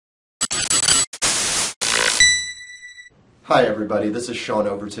Hi everybody, this is Sean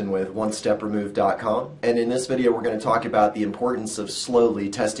Overton with OneStepRemove.com, and in this video we're going to talk about the importance of slowly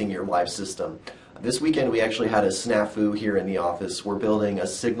testing your live system. This weekend we actually had a snafu here in the office. We're building a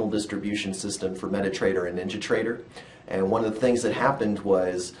signal distribution system for MetaTrader and NinjaTrader, and one of the things that happened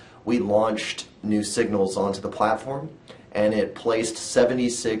was we launched new signals onto the platform and it placed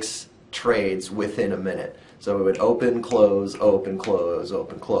 76 trades within a minute. So it would open, close, open, close,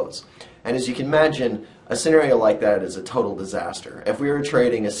 open, close. And as you can imagine, a scenario like that is a total disaster. If we were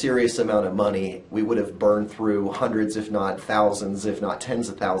trading a serious amount of money, we would have burned through hundreds, if not thousands, if not tens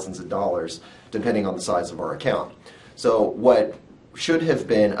of thousands of dollars, depending on the size of our account. So what should have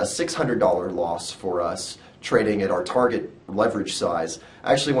been a $600 loss for us trading at our target leverage size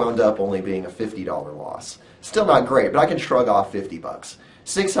actually wound up only being a $50 loss. Still not great, but I can shrug off 50 bucks.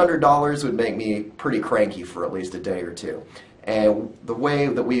 $600 would make me pretty cranky for at least a day or two. And the way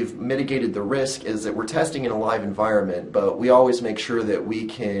that we've mitigated the risk is that we're testing in a live environment, but we always make sure that we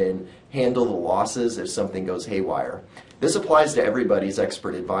can handle the losses if something goes haywire. This applies to everybody's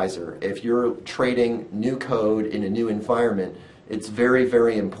expert advisor. If you're trading new code in a new environment, it's very,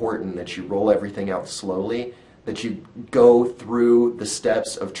 very important that you roll everything out slowly, that you go through the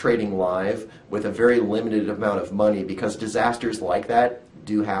steps of trading live with a very limited amount of money, because disasters like that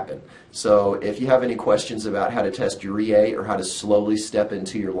do happen. So if you have any questions about how to test your EA or how to slowly step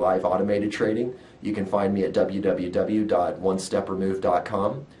into your live automated trading, you can find me at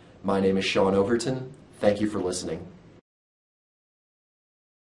www.onestepremove.com. My name is Sean Overton. Thank you for listening.